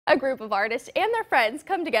A group of artists and their friends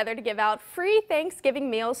come together to give out free Thanksgiving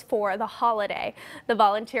meals for the holiday. The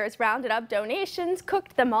volunteers rounded up donations,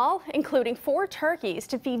 cooked them all, including 4 turkeys,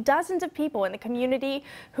 to feed dozens of people in the community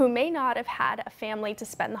who may not have had a family to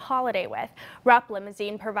spend the holiday with. Rupp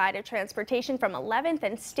Limousine provided transportation from 11th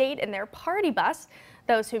and State in their party bus.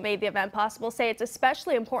 Those who made the event possible say it's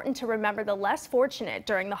especially important to remember the less fortunate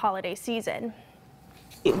during the holiday season.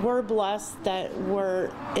 We're blessed that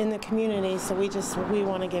we're in the community, so we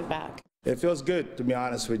want to give back. It feels good, to be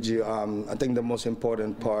honest with you. I think the most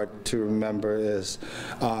important part to remember is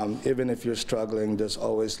even if you're struggling, there's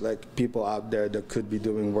always people out there that could be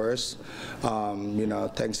doing worse. You know,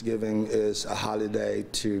 Thanksgiving is a holiday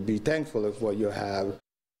to be thankful of what you have.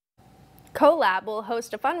 COLAB will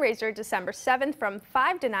host a fundraiser December 7th from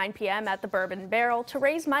 5 to 9 p.m. at the Bourbon Barrel to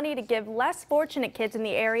raise money to give less fortunate kids in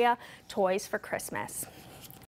the area toys for Christmas.